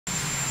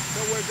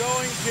We're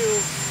going to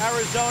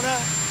Arizona.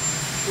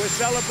 We're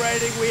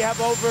celebrating. We have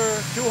over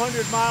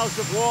 200 miles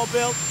of wall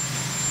built.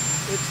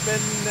 It's been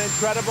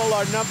incredible.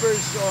 Our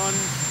numbers on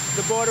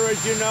the border,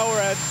 as you know,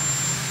 are at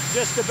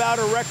just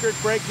about a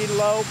record-breaking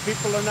low.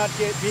 People are not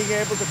being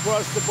able to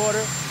cross the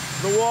border.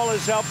 The wall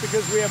has helped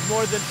because we have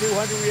more than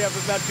 200. We have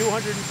about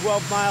 212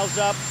 miles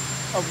up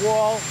of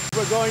wall.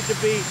 We're going to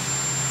be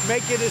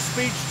making a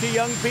speech to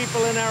young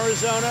people in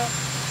Arizona,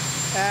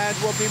 and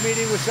we'll be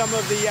meeting with some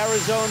of the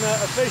Arizona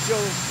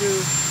officials to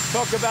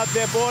talk about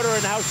their border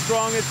and how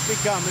strong it's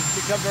become. It's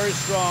become very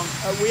strong.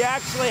 We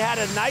actually had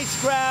a nice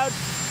crowd,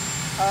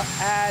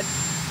 and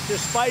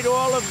despite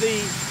all of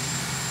the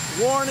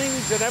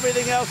warnings and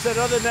everything else that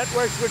other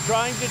networks were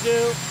trying to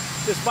do,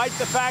 despite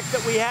the fact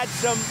that we had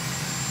some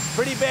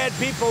pretty bad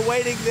people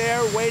waiting there,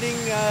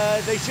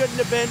 they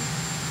shouldn't have been,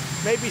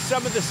 maybe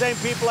some of the same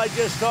people I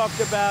just talked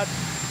about,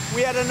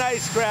 we had a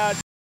nice crowd.